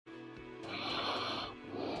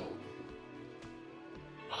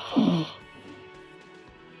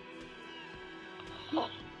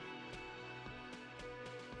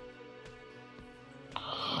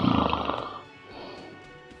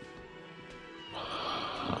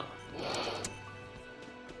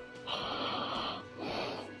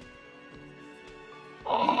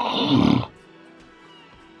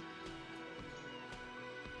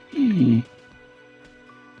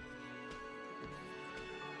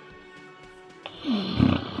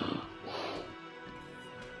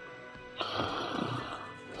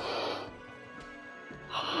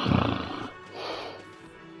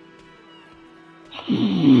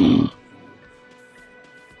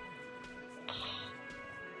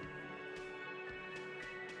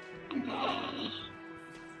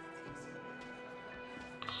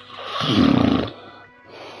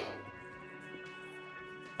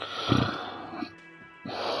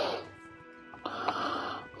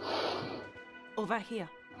Over here.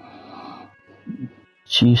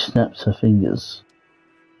 She snaps her fingers.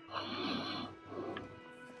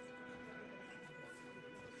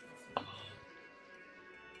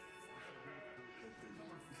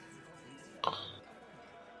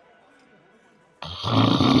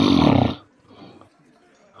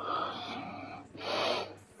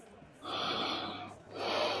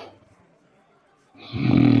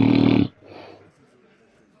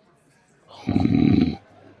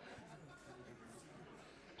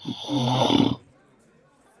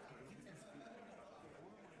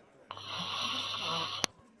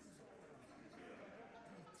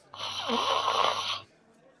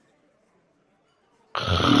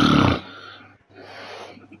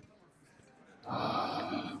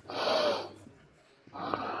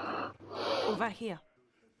 Over here.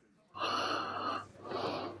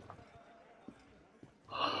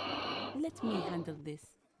 Let me handle this.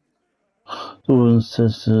 The woman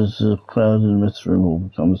says as a crowd in the meeting room all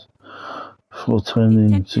becomes before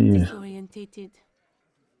turning to you. Disorientated.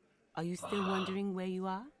 Are you still wondering where you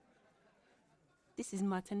are? This is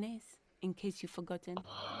Martinez, in case you've forgotten.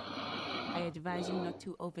 I advise you not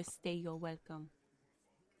to overstay your welcome.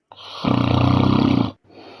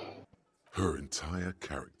 Her entire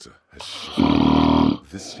character has shifted.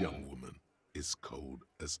 This young woman is cold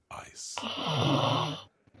as ice.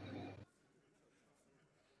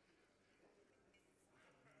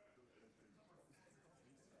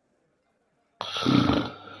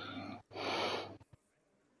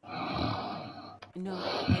 No,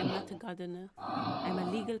 I am not a gardener. I'm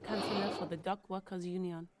a legal counselor for the Dock Workers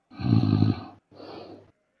Union.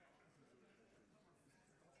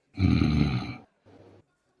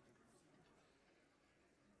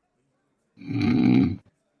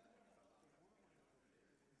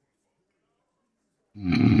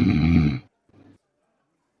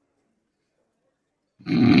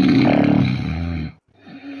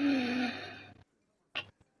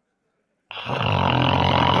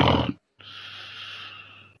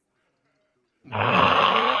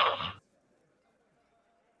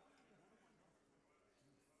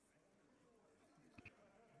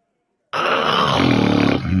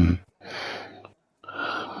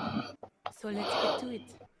 So let's get to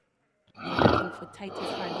it. You're looking for Titus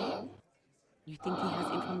Hardy? You think he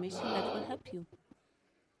has information that will help you?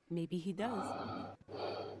 Maybe he does.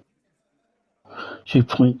 She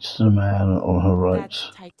points to the man on her right. That's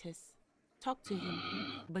Titus. Talk to him.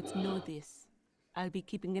 But know this. I'll be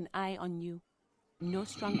keeping an eye on you. No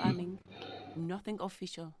strong arming. Nothing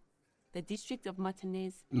official. The District of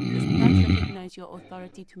Martinez does not recognize your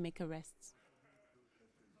authority to make arrests.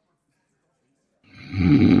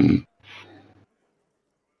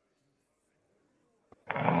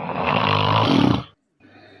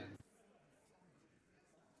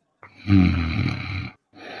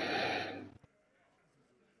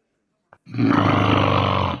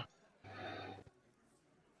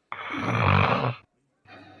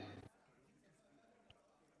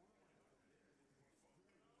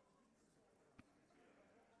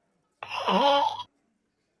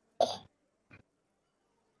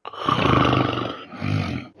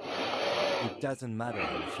 It doesn't matter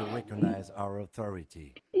if you recognize our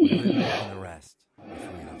authority. We will make an arrest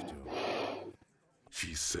if we have to.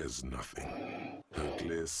 She says nothing. Her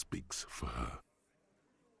glare speaks for her.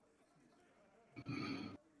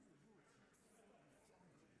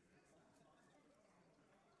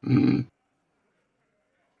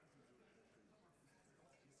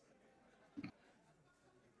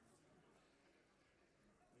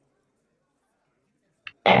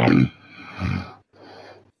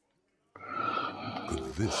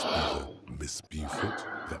 Could this be the Miss Beaufort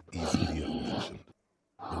that easily mentioned?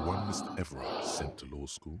 The one Mr. Everard sent to law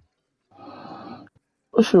school?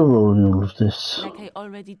 What's your role in all of this? Like I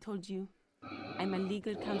already told you, I'm a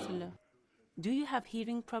legal counselor. Do you have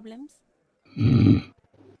hearing problems?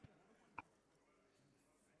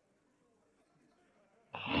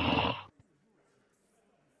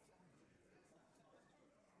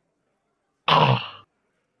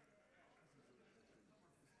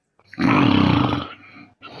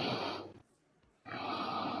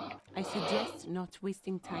 I suggest not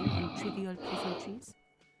wasting time on trivial pleasantries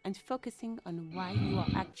and focusing on why you are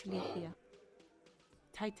actually here.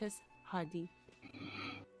 Titus Hardy.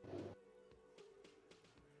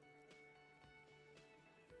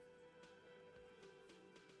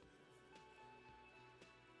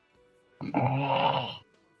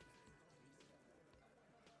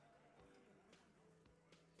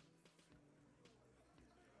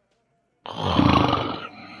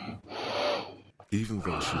 Even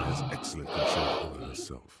though she has excellent control over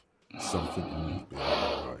herself, something moves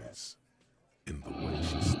behind her eyes, in the way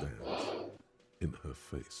she stands, in her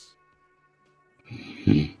face.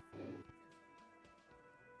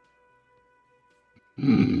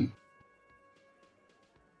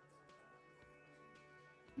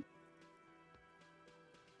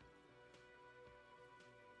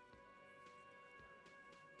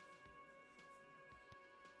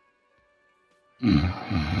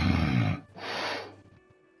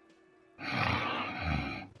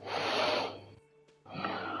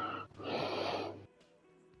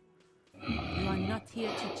 You are not here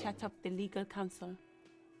to chat up the legal counsel.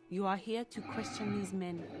 You are here to question these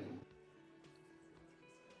men.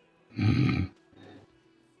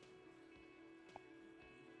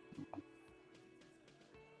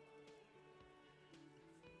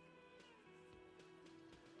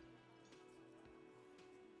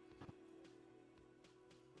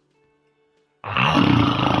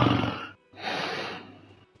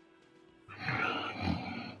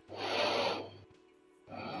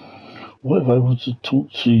 What if I want to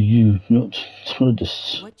talk to you, not to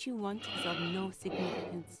this? What you want is of no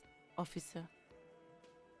significance, officer.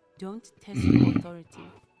 Don't test your authority.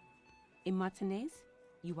 In Martinez,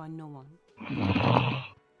 you are no one.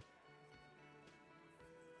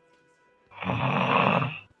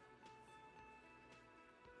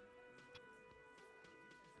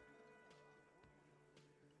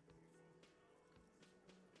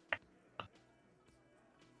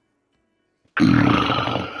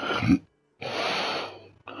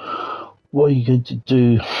 What are you going to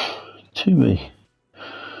do to me?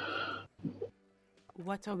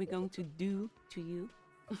 What are we going to do to you?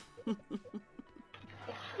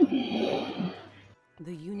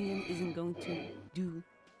 The union isn't going to do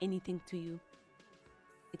anything to you.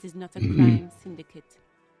 It is not a crime syndicate.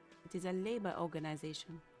 It is a labor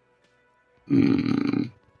organization.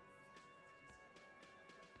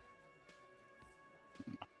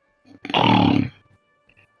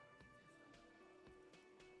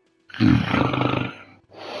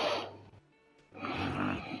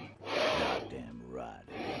 Goddamn right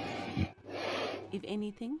it is. If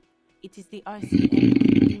anything, it is the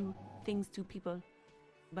RCM who do things to people.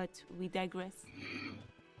 But we digress.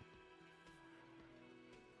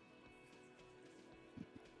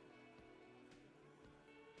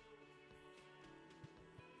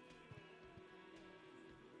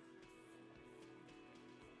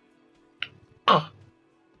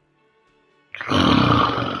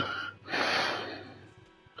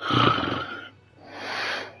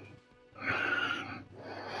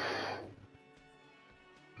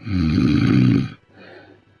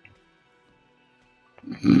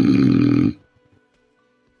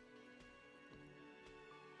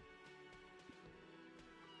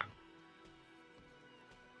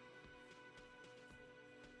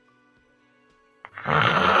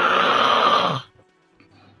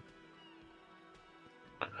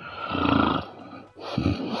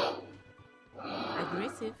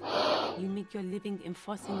 Aggressive, you make your living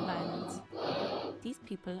enforcing violence. These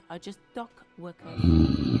people are just dock workers.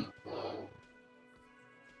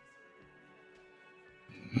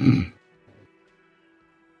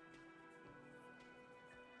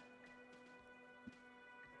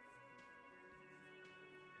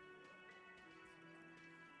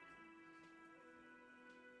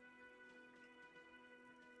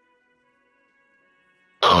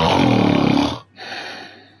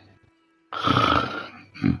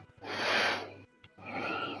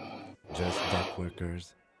 Just dock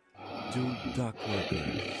workers. Do dock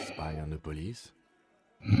workers spy on the police?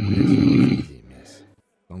 Let you off easy, miss.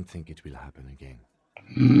 Don't think it will happen again.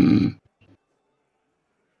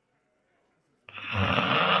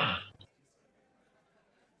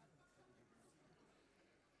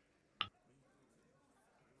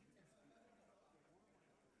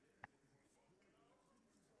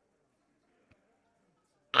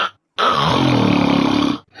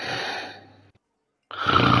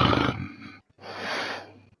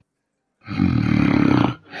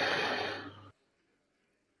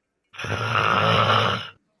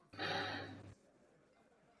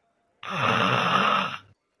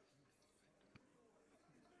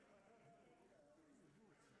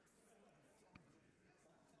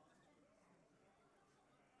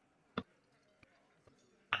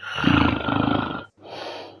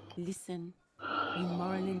 Listen, you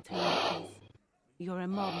moral interlopers. You're a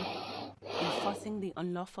mob, enforcing the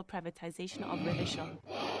unlawful privatization of Revachol.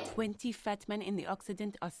 20 fat men in the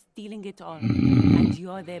Occident are stealing it all, and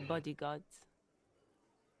you're their bodyguards.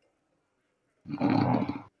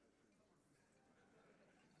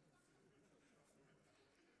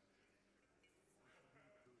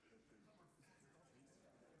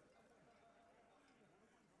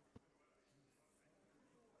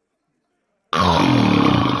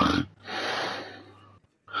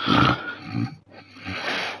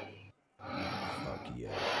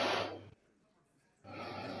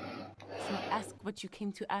 what you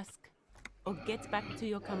came to ask, or get back to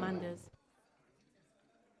your commanders.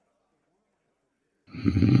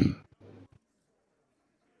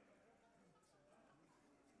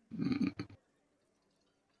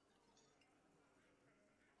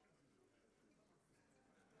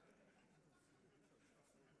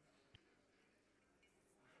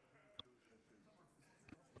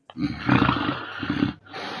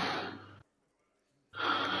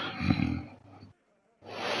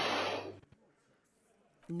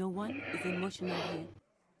 No one is emotional here.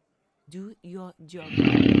 Do your job.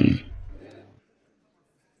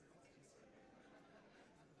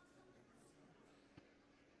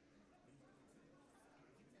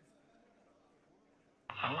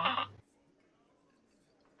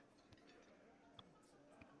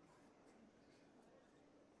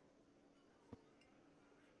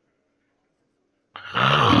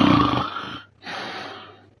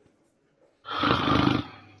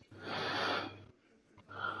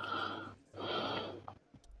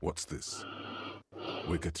 What's this?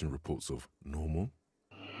 We're getting reports of normal,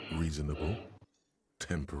 reasonable,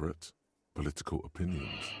 temperate, political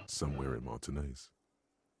opinions somewhere in Martinez.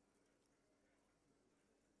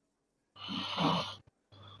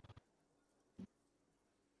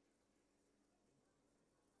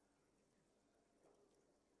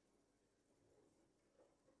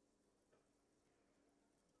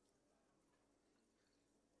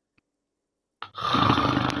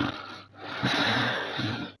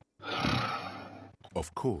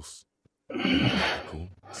 Of course, a radical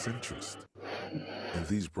centrist. In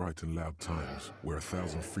these bright and loud times where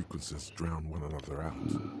 1,000 frequencies drown one another out,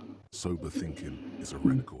 sober thinking is a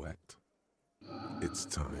radical act. It's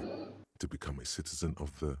time to become a citizen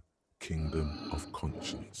of the kingdom of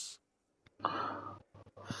conscience.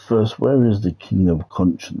 First, where is the kingdom of It is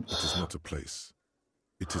conscience? not a place.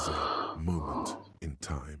 It is a moment in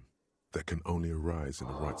time that can only arise in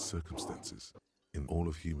the right circumstances. In all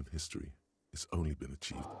of human history, it's only been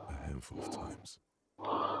achieved a handful of times.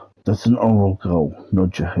 That's an oral goal.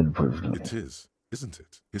 Nod your head, President. It is, isn't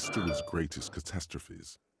it? History's greatest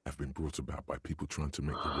catastrophes have been brought about by people trying to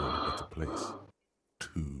make the world a better place.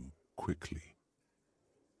 Too quickly.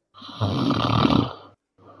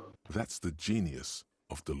 That's the genius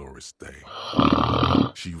of Dolores Day.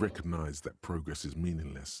 She recognized that progress is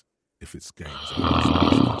meaningless if its gains are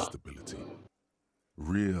based on stability.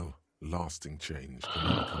 Real, lasting change can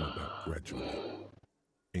only come about gradually,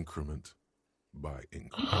 increment by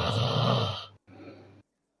increment.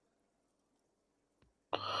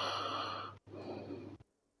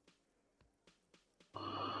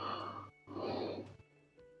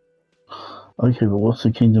 Okay, but what's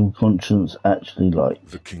the kingdom of conscience actually like?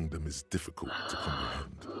 The kingdom is difficult to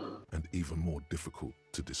comprehend and even more difficult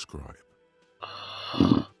to describe.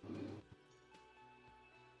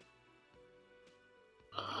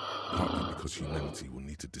 Partly because humanity will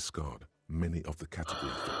need to discard many of the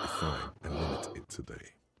categories that define and limit it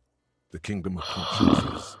today. The kingdom of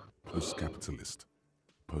conscience is post-capitalist,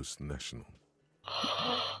 post-national.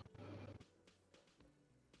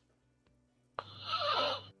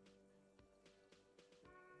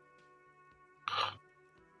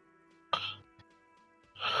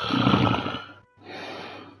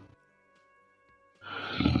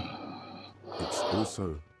 It's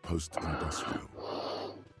also post-industrial,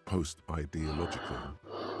 post-ideological,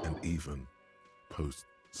 and even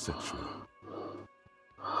post-sexual.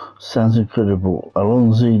 Sounds incredible.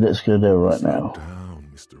 Alonzi, let's go there right now. Slow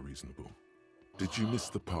down, Mr. Reasonable. Did you miss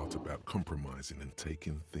the part about compromising and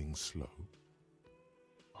taking things slow?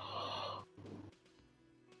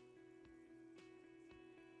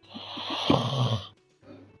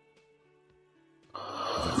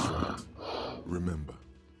 That's right. Remember,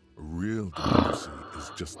 real democracy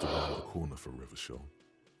is just around the corner for Revachol.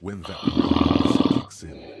 When that real democracy kicks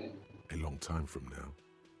in, a long time from now,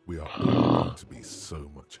 we are all going to be so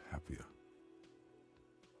much happier.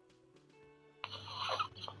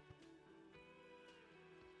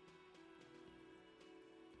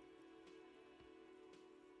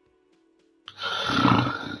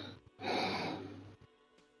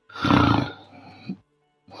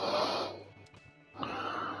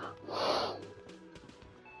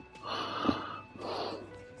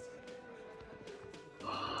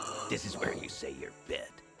 This is where you say your bit.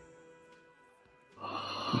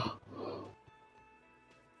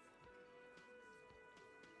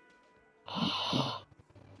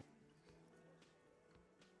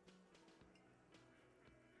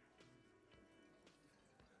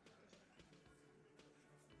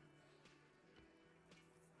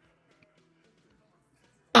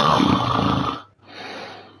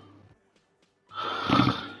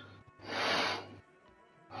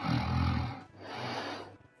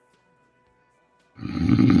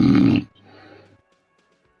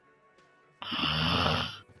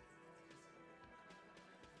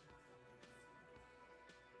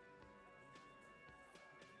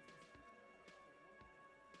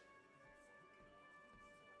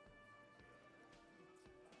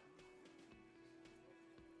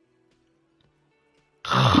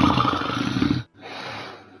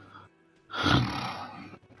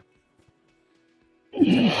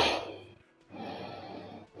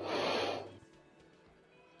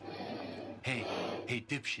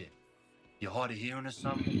 dipshit. You hard of hearing or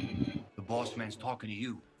something? The boss man's talking to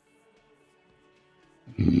you.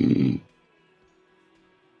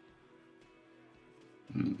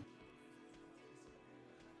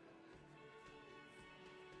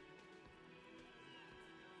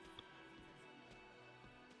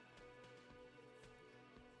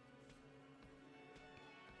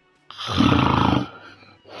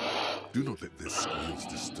 Do not let their squeals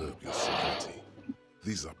disturb your serenity.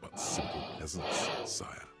 These are but simple peasants,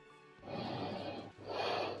 sire.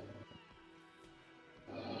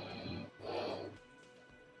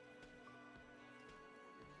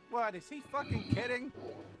 What, is he fucking kidding?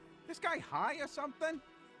 This guy high or something?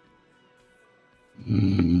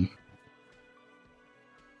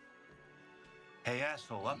 Hey,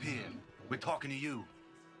 asshole, up here. We're talking to you.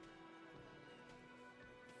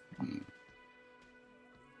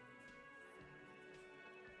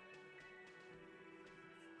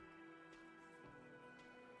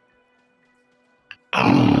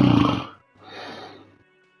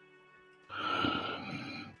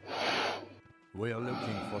 We are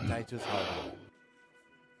looking for Titus Hardy.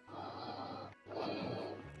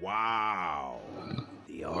 Wow.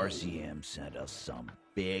 The RCM sent us some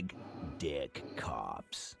big dick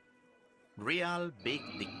cops. Real big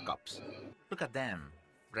dick cops. Look at them,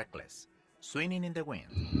 reckless, swinging in the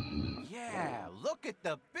wind. Yeah, look at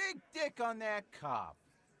the big dick on that cop.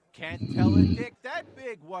 Can't tell a dick that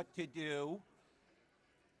big what to do.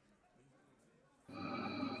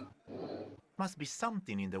 Must be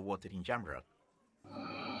something in the water in Jamrock.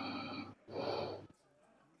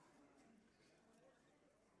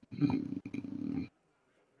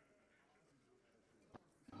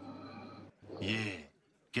 Yeah,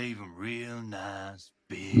 gave him real nice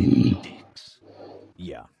big dicks.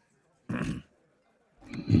 Yeah.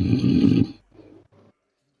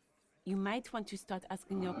 You might want to start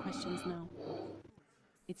asking your questions now.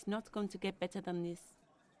 It's not going to get better than this.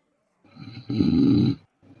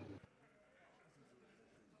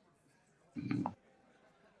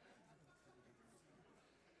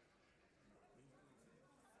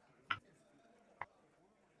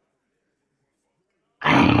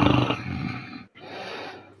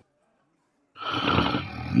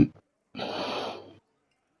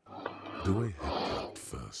 Do a head count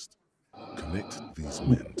first. Connect these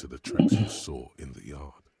men to the tracks you saw in the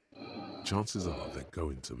yard. Chances are they're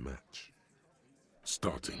going to match.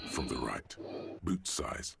 Starting from the right, boot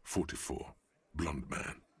size 44, blonde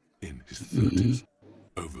man, in his 30s,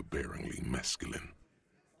 overbearingly masculine.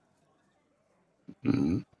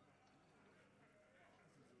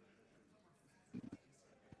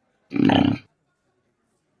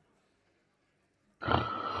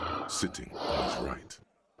 Sitting on his right,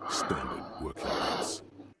 standard working boots,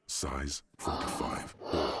 size 45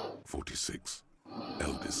 or 46,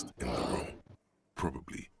 eldest in the room,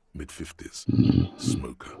 probably mid-50s,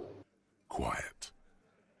 smoker, quiet.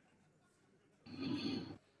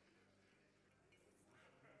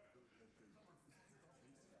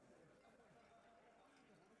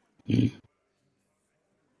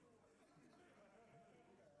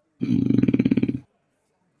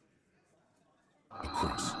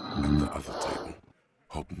 Across at the other table,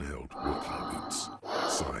 hobnailed working boots,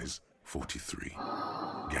 size 43,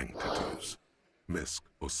 gang tattoos, Mesk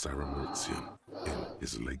or Sarah Mauritian in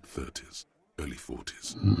his late 30s, early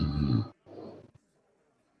 40s.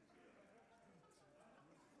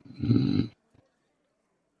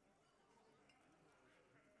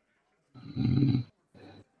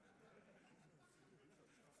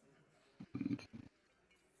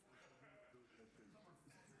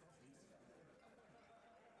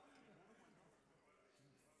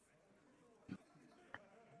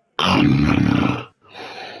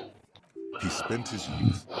 He spent his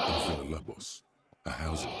youth in Villalobos, a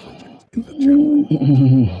housing project in the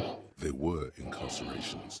jungle. There were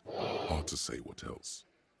incarcerations, hard to say what else.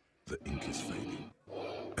 The ink is fading.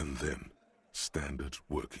 And then, standard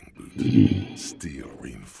working boot, steel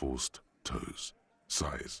reinforced toes,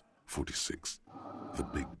 size 46, the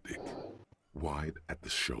big dick, wide at the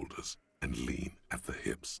shoulders and lean at the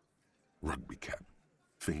hips, rugby cap,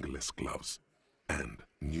 fingerless gloves, and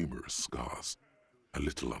numerous scars, a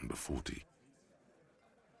little under 40.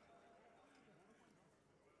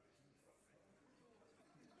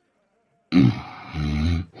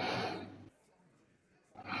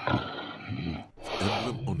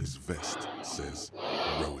 Emblem on his vest says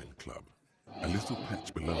Rowing Club. A little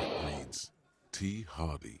patch below it reads T.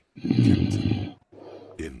 Hardy, Captain.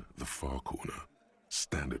 In the far corner,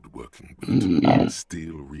 standard working boot,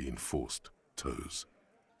 steel reinforced toes,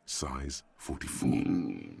 size 44,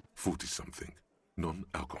 40-something,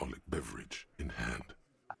 non-alcoholic beverage in hand.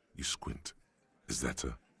 You squint. Is that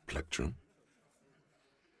a plectrum?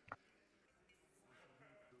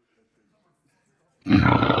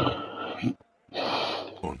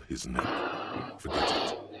 On his neck. Forget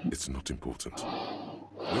it. It's not important.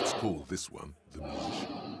 Let's call this one the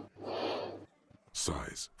musician.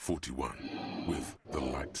 Size 41, with the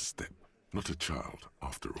light step. Not a child,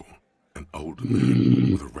 after all. An older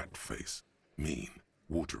man with a rat face, mean,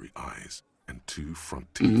 watery eyes, and 2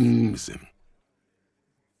 front teeth missing.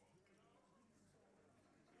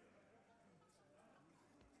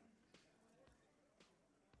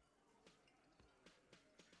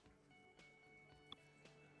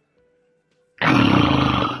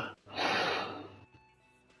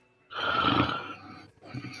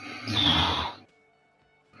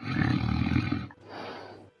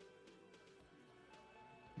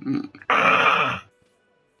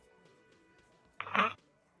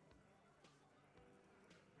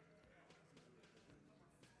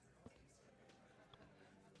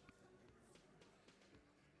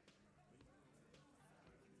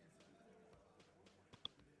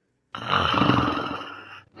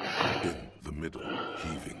 In the middle,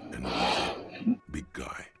 heaving and wheezing. Big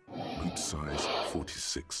guy, boot size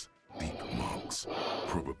 46, deep marks,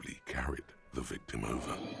 probably carried the victim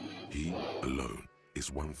over. He alone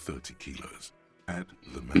is 130 kilos. Add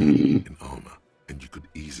the man in armor, and you could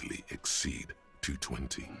easily exceed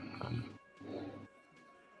 220.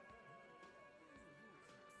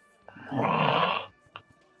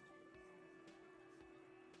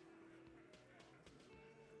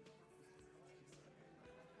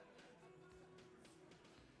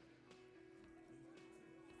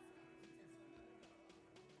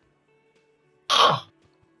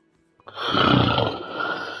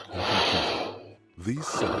 These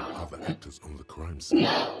 7 other actors on the crime scene.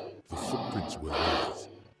 The footprints were theirs,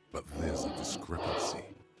 but there's a discrepancy.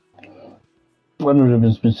 One of them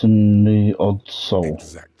is missing the odd soul.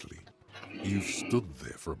 Exactly. You've stood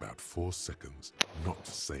there for about 4 seconds, not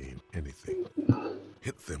saying anything.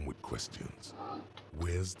 Hit them with questions.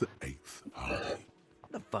 Where's the 8th Hardy?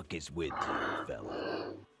 The fuck is with you,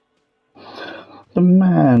 fella? The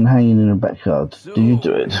man hanging in the backyard. So, Do you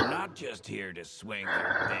do it? you're not just here to swing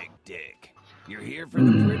your big dick. You're here for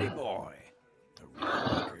the pretty boy. The real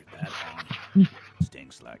record, that one.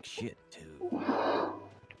 Stinks like shit, too.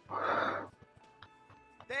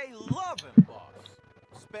 They love him,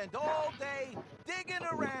 boss. Spend all day digging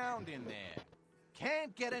around in there.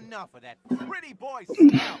 Can't get enough of that pretty boy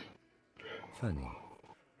smell. Funny.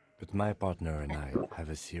 But my partner and I have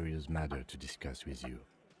a serious matter to discuss with you.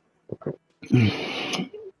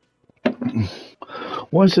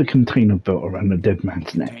 Why is a container built around the dead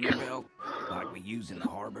man's neck? Container belt, like we use in the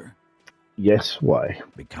harbor? Yes, why?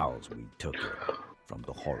 Because we took it from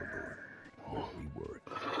the harbor where we worked.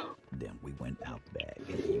 Then we went out back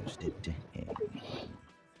and used it to hang him.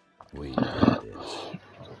 We did this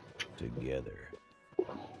together,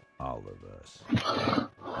 all of us,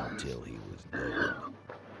 until he was dead.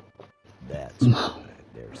 That's why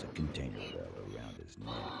there's a container belt around his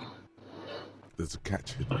neck. There's a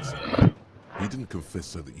catch hidden somewhere. He didn't confess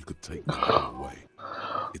so that you could take the ball away.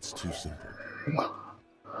 It's too simple.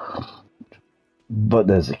 But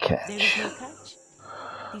there's a There is catch. no catch.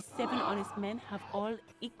 These 7 honest men have all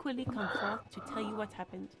equally come forth to tell you what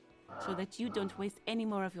happened, so that you don't waste any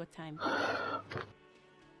more of your time.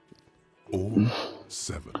 All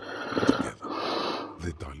 7 together.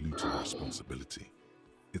 They're diluting responsibility.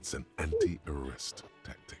 It's an anti-arrest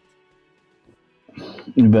tactic.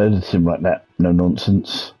 You better do him like that. No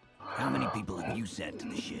nonsense. How many people have you sent to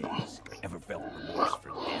the Shays? Ever felt remorse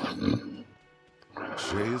for them?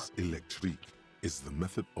 Chaise électrique is the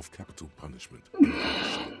method of capital punishment in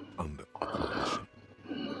Russia under a coalition.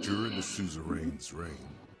 During the suzerain's reign,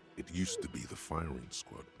 it used to be the firing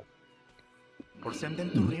squad. Or send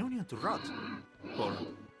them to Reunion to rot. For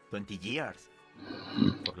 20 years.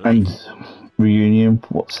 For And life. reunion,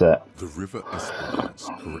 what's that? The River Esperance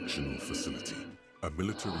Correctional Facility, a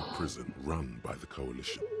military prison run by the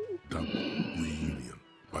coalition, dubbed Reunion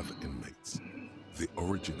by the inmates. The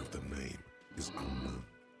origin of the name is unknown.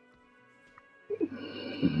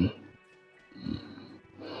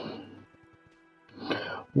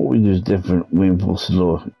 What we do is different. We enforce the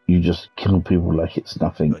law. You just kill people like it's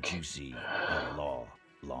nothing. But you see, the law,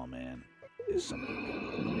 lawman, is something we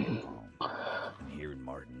both agree upon. And here in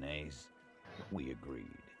Martinez, we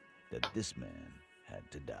agreed that this man had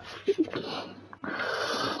to die.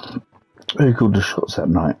 Who called the shots that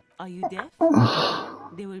night? Are you deaf?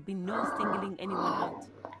 There will be no singling anyone out.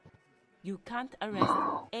 You can't arrest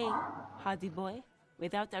a Hardy boy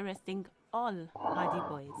without arresting all Hardy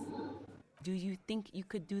boys. Do you think you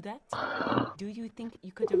could do that? Do you think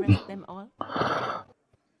you could arrest them all?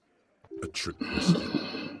 A trick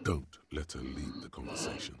question. Don't let her lead the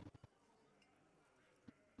conversation.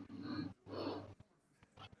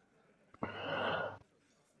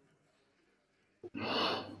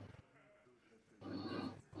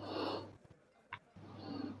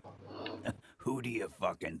 Who do you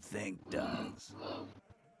fucking think does?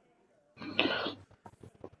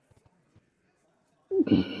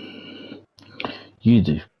 You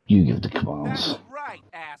do. You give the commands. That's right,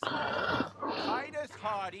 asshole. Titus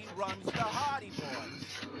Hardy runs the Hardy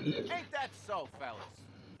Boys. Ain't that so, fellas?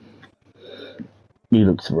 He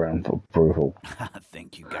looks around for approval. I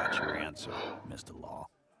think you got your answer, Mr. Law.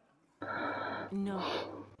 No,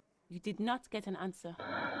 you did not get an answer.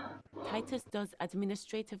 Titus does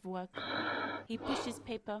administrative work. He pushes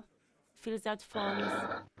paper, fills out forms.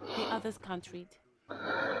 The others can't read.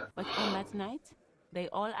 But on that night, they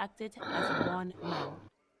all acted as one man.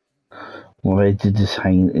 Why did this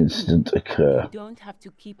hanging incident occur? You don't have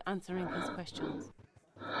to keep answering his questions.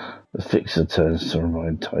 The fixer turns to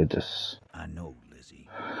remind Titus. I know, Lizzie.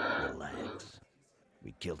 Relax.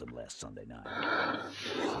 We killed him last Sunday night.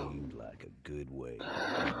 Seemed like a good way to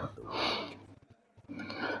end the week.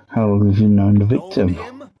 How long have you known the Know victim?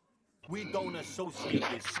 him? We don't associate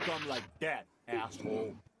with scum like that,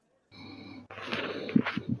 asshole.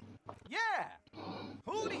 Yeah!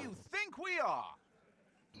 Who do you think we are?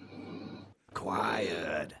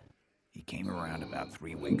 Quiet. He came around about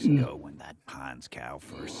 3 weeks ago when that Pines cow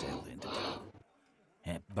first sailed into town.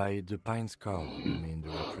 By the Pines cow, you mean the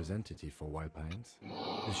representative for Wild Pines?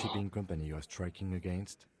 The shipping company you are striking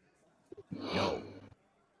against? No,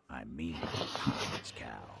 I mean Pines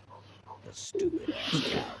cow. The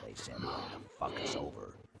stupid-ass cow they sent in to fuck us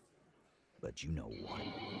over. But you know what?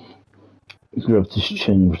 He grabbed his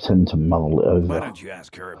chin and pretended to mull it Why over. don't you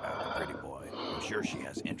ask her about the pretty boy? I'm sure she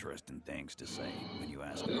has interesting things to say when you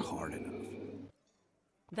ask her hard enough.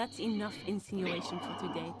 That's enough insinuation for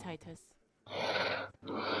today, Titus.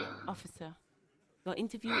 Officer, your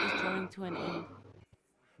interview is drawing to an end.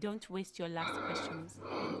 Don't waste your last questions.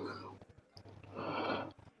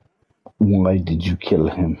 Why did you kill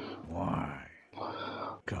him? Why?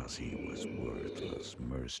 'Cause he was worthless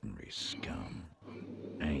mercenary scum.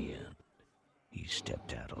 And he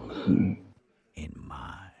stepped out alive in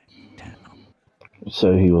my town.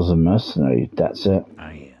 So he was a mercenary, that's it.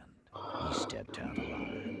 And he stepped out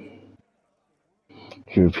alive.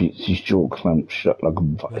 He repeats, his jaw clamped shut like a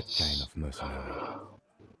What kind vice. of mercenary?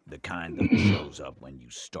 The kind that shows up when you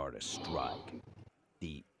start a strike.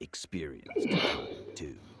 The experienced kind,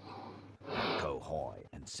 too. And Cohoy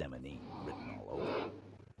and Seminine written all over.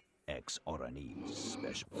 Ex-Oranese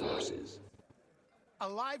Special Forces. A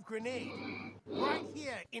live grenade right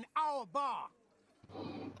here in our bar.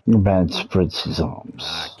 The man spreads his arms.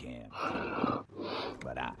 I can't prove it,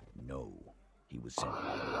 but I know he was sent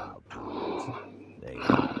by the Wild Pines. They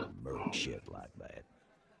murk shit like that.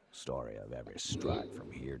 Story of every strike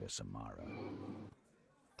from here to Samara.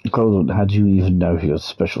 Hold on, how do you even know he was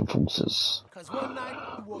special forces? Cause one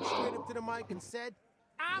night he walked straight up to the mic and said,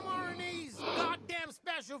 "I'm Arnie's goddamn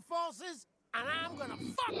special forces, and I'm gonna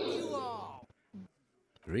fuck you all."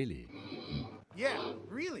 Really? Yeah,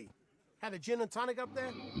 really. Had a gin and tonic up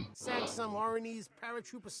there, sang some Arnie's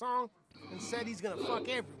paratrooper song, and said he's gonna fuck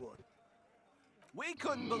everyone. We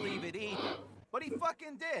couldn't believe it either, but he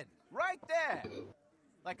fucking did, right there.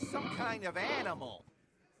 Like some kind of animal.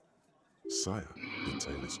 Sire, the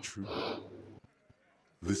tale is true.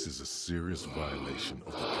 This is a serious violation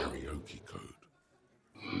of the karaoke code.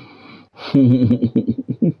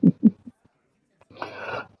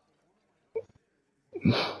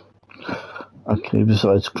 Okay,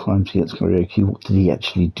 besides crimes against karaoke, what did he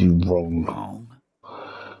actually do wrong? Wrong?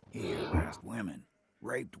 He harassed women,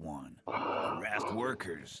 raped one, harassed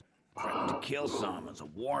workers, threatened to kill some as a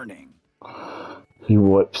warning. He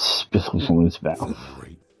wiped spittle from his mouth. From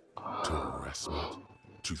rape to harassment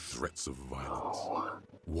to threats of violence.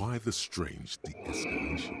 Why the strange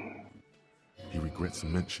de-escalation? He regrets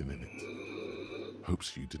mentioning it.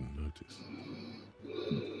 Hopes you didn't notice.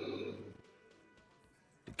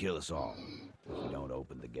 To kill us all, if we don't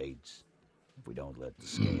open the gates, if we don't let the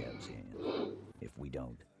scabs in, if we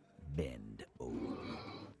don't bend over.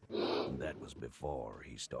 And that was before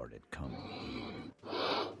he started coming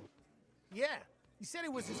here. Yeah, he said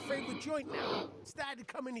it was his favorite joint now. Started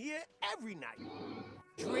coming here every night.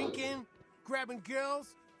 Drinking, grabbing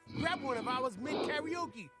girls. Grabbed one of ours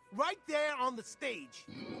mid-karaoke, right there on the stage.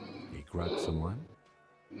 He grabbed someone?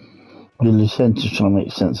 The lieutenant is trying to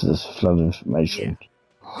make sense of this flood of information.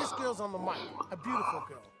 This girl's on the mic, a beautiful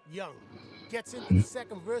girl, young, gets into the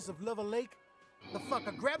second verse of Lover Lake, the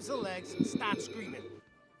fucker grabs her legs and starts screaming,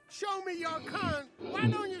 "Show me your cunt! Why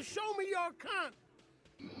don't you show me your cunt?"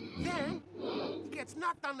 Then, he gets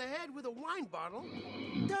knocked on the head with a wine bottle,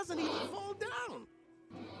 doesn't even fall down.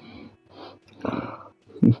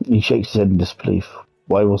 He shakes his head in disbelief.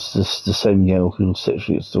 Why was this the same girl who was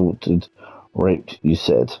sexually assaulted, raped, you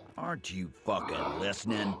said? Aren't you fucking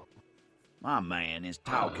listening? My man is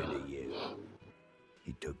talking to you.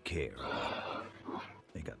 He took care of it.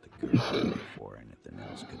 They got the girl before anything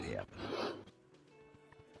else could happen.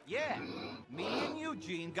 Yeah, me and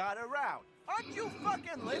Eugene got her out. Aren't you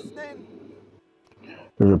fucking listening?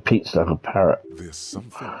 He repeats like a parrot. There's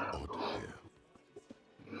something odd here.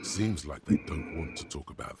 Seems like they don't want to talk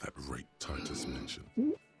about that rape Titus mentioned.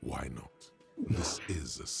 Why not? This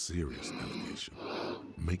is a serious allegation.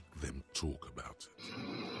 Make them talk about it.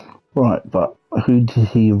 Right, but who did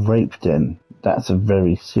he rape then? That's a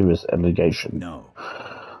very serious allegation. No,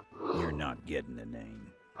 you're not getting the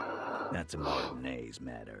name. That's a Martinez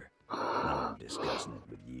matter. I'm discussing it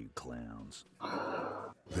with you clowns.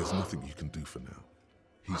 There's nothing you can do for now.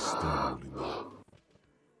 He's stonewalling you.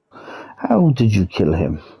 How did you kill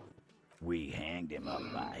him? We hanged him up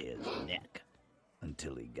by his neck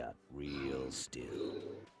until he got real still.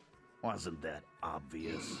 Wasn't that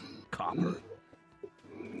obvious, copper?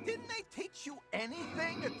 Didn't they teach you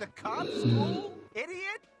anything at the cop school,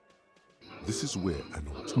 idiot? This is where an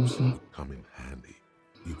autopsy would come in handy.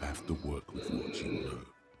 You have to work with what you know.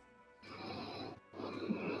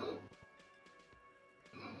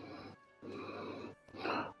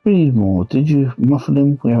 Read more. Did you muffle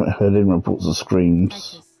him? We haven't heard any reports of screams.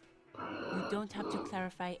 Titus, you don't have to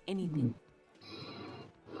clarify anything.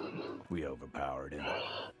 We overpowered him,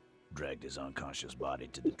 dragged his unconscious body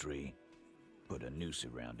to the tree, put a noose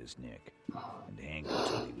around his neck, and hanged him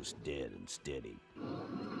till he was dead and steady.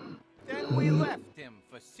 Then we left him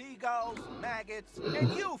for seagulls, maggots,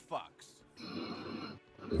 and you fucks.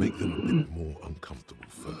 Make them a bit more uncomfortable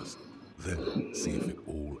first, then see if it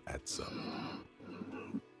all adds up.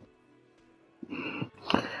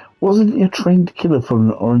 Wasn't he a trained killer from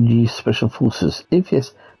the Orange Special Forces? If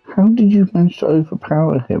yes, how did you manage to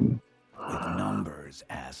overpower him? With numbers,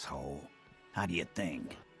 asshole. How do you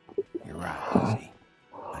think? You're right, Lizzie.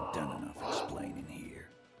 I've done enough explaining here.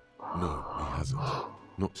 No, he hasn't.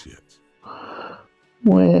 Not yet.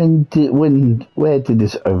 Where did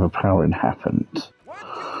this overpowering happen? Weren't you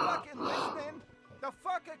fucking listening? The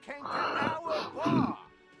fucker came to our bar.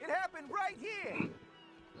 It happened right here.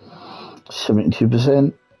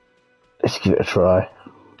 72%. Let's give it a try.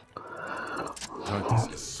 Titus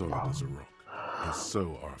is solid as a rock, and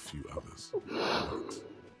so are a few others. But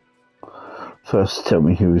First, tell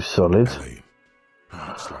me who's solid. Elaine,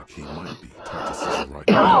 looks like he might be Titus's right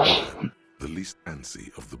man, the least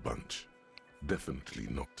antsy of the bunch. Definitely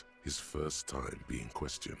not his first time being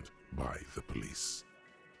questioned by the police.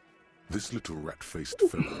 This little rat-faced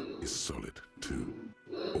fellow is solid too.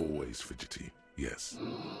 Always fidgety, yes,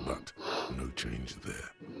 but no change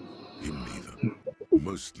there. Him neither.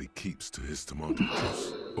 Mostly keeps to his tomato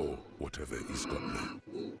juice, or whatever he's got there.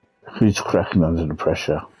 Who's cracking under the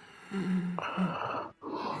pressure?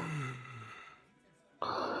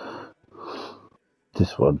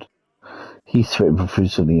 This one. He's sweating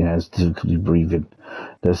profusely and has difficulty breathing.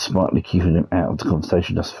 They're smartly keeping him out of the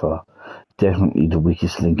conversation thus far. Definitely the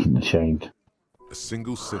weakest link in the chain. A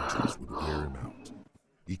single sentence would wear him out.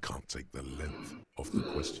 He can't take the length of the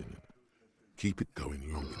questioning. Keep it going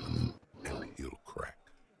long enough, and he'll crack.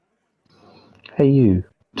 Hey you,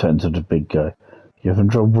 turns to the big guy. You having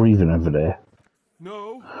trouble breathing over there?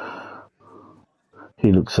 No.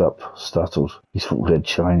 He looks up, startled. His forehead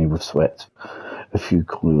shiny with sweat. A few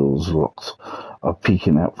coils of locks are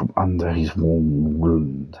peeking out from under his warm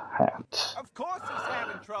woolen hat. Of course he's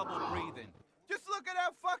having trouble breathing. Just look at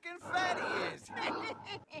how fucking fat he is.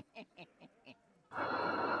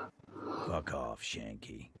 Fuck off,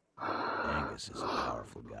 Shanky. Angus is a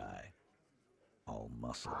powerful guy. All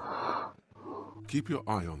muscle. Keep your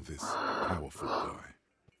eye on this powerful guy.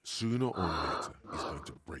 Sooner or later, he's going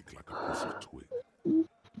to break like a piece of twig.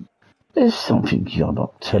 There's something you're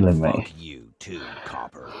not telling me. Fuck you too,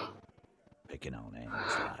 Copper. Picking on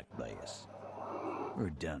Angus like this. We're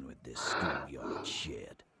done with this schoolyard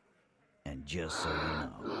shit. And just so you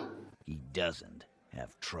know, he doesn't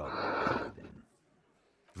have trouble breathing.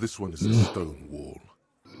 This one is a stone wall.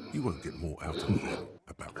 You won't get more out of them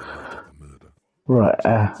about the night of the murder. Right,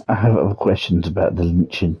 I have other questions about the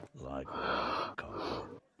lynching. Like what, Copper?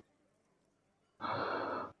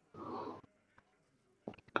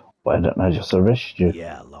 Why don't I just arrest you?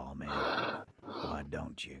 Yeah, lawman. Why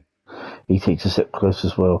don't you? He takes a step closer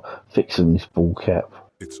as well, fixing his ball cap.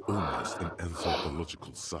 It's almost an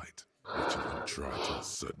anthropological site, watching him try to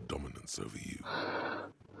assert dominance over you.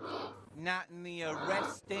 Not in the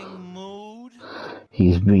arresting mood?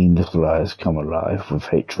 His mean little eyes come alive with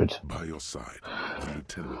hatred. By your side, the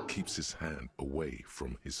lieutenant keeps his hand away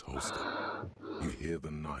from his holster. You hear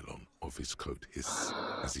the nylon of his coat hiss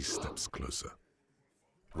as he steps closer.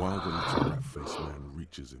 While the little rat-faced man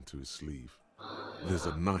reaches into his sleeve, there's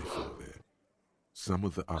a knife in there. Some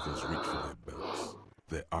of the others reach for their belts.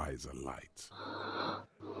 Their eyes are light.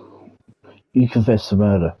 You confess the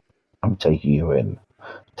murder. I'm taking you in.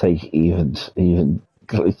 Take even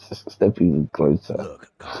closer. Step even closer.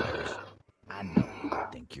 Look, Carlos, I know you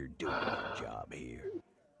think you're doing your job here,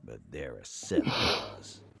 but there are 7 of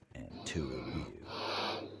us and 2 of you.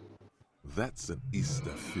 That's an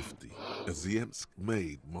Easter 50, a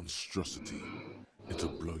Ziemsk-made monstrosity. It'll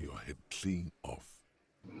blow your head clean off.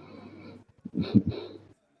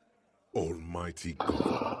 Almighty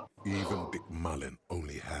God, even Dick Mullen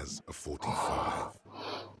only has a 45.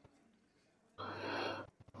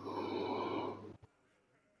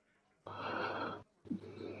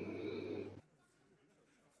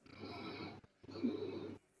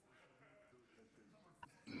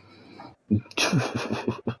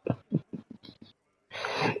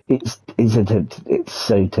 It's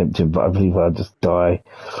so tempting, but I believe I'll just die.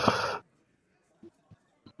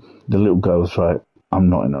 The little girl's right. I'm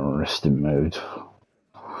not in an arresting mood.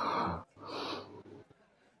 The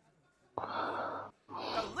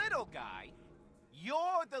little guy?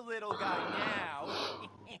 You're the little guy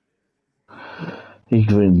now. He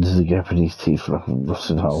grins, the gap in his teeth like a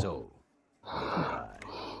rotten hole. So, little guy,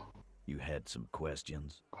 you had some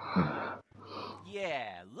questions?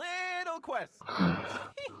 Yeah, little question.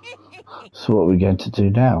 So what are we going to do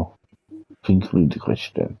now? Conclude the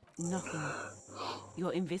question. Nothing.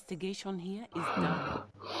 Your investigation here is done.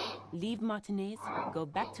 Leave Martinez, go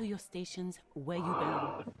back to your stations where you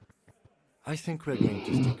belong. I think we're going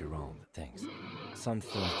to stick around, thanks. Some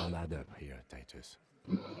things don't add up here, Titus.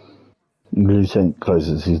 The lieutenant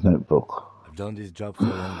closes his notebook. I've done this job for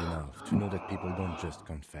long enough to know that people don't just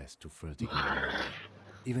confess to third-degree murder.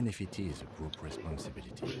 Even if it is a group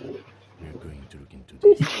responsibility, we're going to look into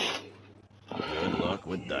this. Good luck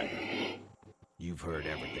with that. You've heard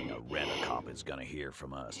everything a rent-a-cop is gonna hear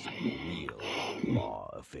from us, real law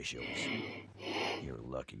officials. You're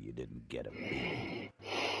lucky you didn't get a beating.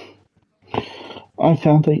 I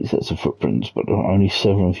found 8 sets of footprints, but there are only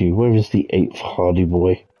 7 of you. Where is the 8th Hardy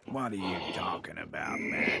boy? What are you talking about,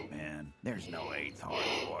 madman? There's no 8th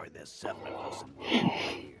Hardy boy. There's 7 of us involved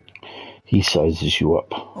here. He sizes you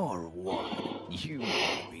up. Or what? You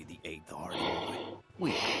want to be the 8th Hardy boy? We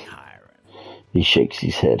ain't hiring. He shakes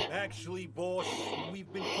his head. Actually, boss,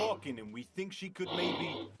 we've been talking and we think she could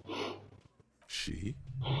maybe... She?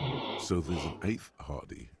 So there's an 8th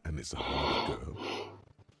Hardy, and it's a Hardy girl.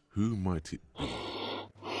 Who might it be?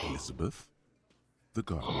 Elizabeth? The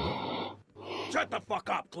gardener? Shut the fuck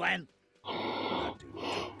up, Glenn! That dude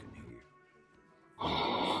talking here.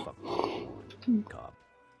 You fuck cop.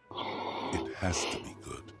 It has to be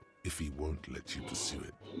good, if he won't let you pursue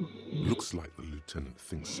it. Looks like the lieutenant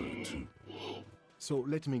thinks so, too. So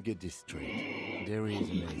let me get this straight. There is an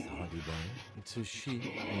 8th Hardy boy. It's a she,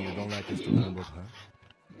 and you don't like us talking about her?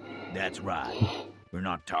 That's right. We're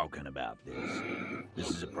not talking about this. This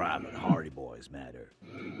is a private Hardy Boys matter.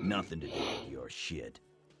 Nothing to do with your shit.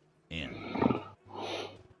 In.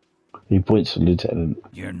 He points to the lieutenant.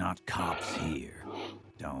 You're not cops here.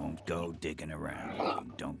 Don't go digging around if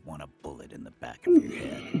you don't want a bullet in the back of your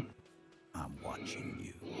head. I'm watching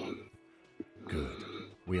you. Good.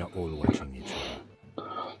 We are all watching each other.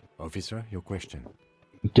 Officer, your question.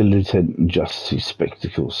 The lieutenant adjusts his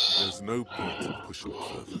spectacles. There's no point in pushing it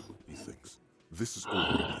further, he thinks. This is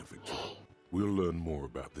already a victory. We'll learn more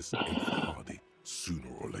about this 8th Hardy sooner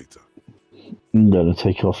or later. I'm gonna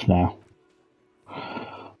take off now.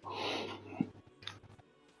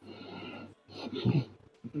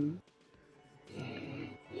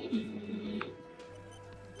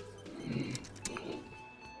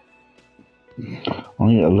 I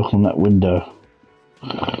need to look on that window.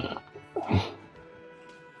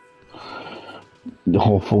 The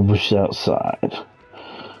Hawthorne bush outside.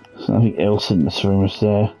 There's nothing else in this room, is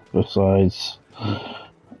there? Besides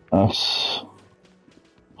us.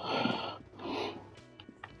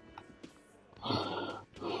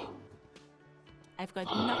 I've got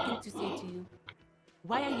nothing to say to you.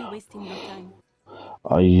 Why are you wasting your time?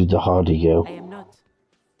 Are you the Hardy girl? I am not.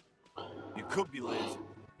 You could be Liz.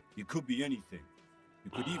 You could be anything.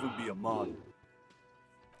 You could even be a model.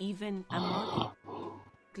 Even a model.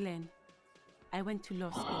 Glenn, I went to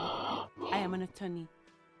law school. I am an attorney.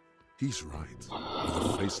 He's right. With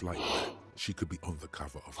a face like that, she could be on the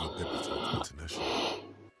cover of your debutante international.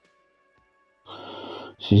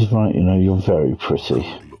 She's right, you know, you're very pretty.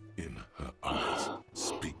 The look in her eyes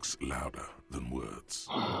speaks louder than words.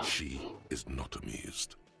 She is not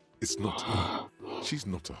amused. It's not her. She's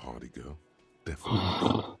not a hardy girl.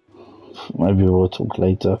 Definitely. Maybe we'll talk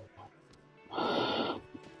later.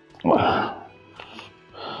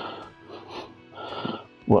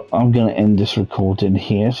 Well, I'm going to end this recording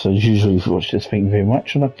here. So as usual, you've watched this. Thank you very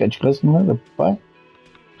much, and I'll catch you guys later. Bye.